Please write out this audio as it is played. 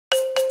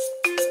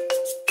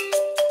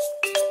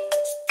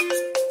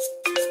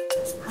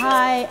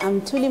Hi,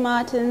 I'm Tuli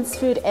Martins,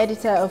 food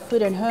editor of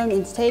Food&Home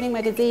Entertaining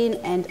Magazine,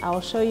 and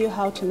I'll show you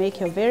how to make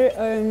your very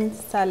own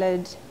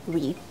salad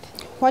wreath.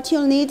 What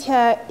you'll need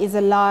here is a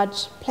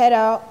large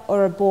platter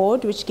or a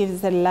board, which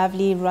gives a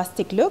lovely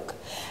rustic look.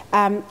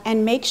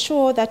 And make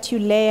sure that you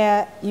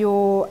layer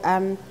your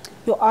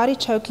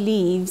artichoke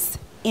leaves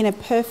in a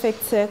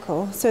perfect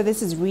circle. So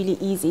this is really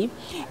easy.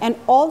 And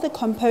all the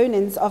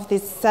components of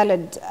this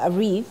salad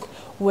wreath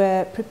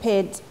were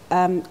prepared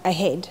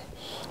ahead.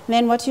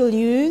 Then what you'll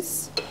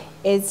use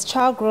is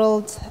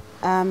char-grilled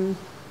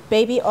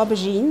baby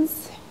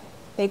aubergines.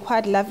 They're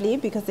quite lovely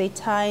because they're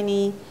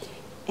tiny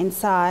in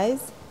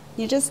size.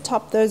 You just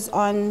top those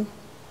on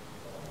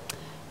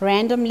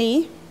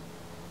randomly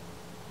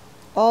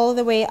all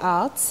the way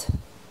out.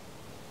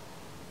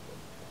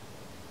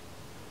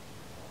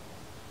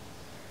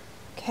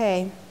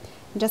 Okay,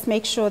 and just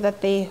make sure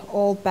that they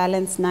all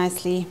balance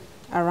nicely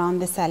around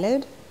the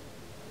salad.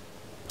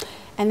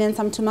 And then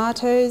some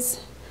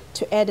tomatoes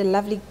to add a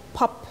lovely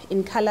pop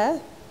in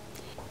color.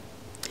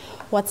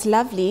 What's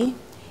lovely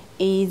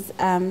is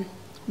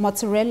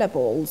mozzarella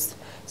balls.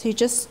 So you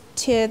just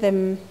tear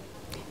them,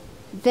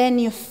 then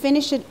you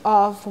finish it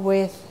off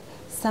with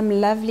some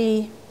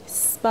lovely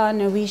Spa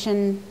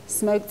Norwegian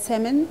smoked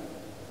salmon.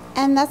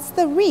 And that's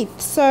the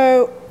wreath.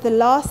 So the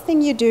last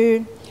thing you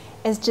do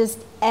is just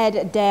add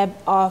a dab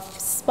of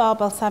Spa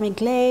balsamic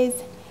glaze,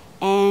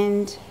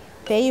 and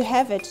there you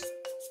have it.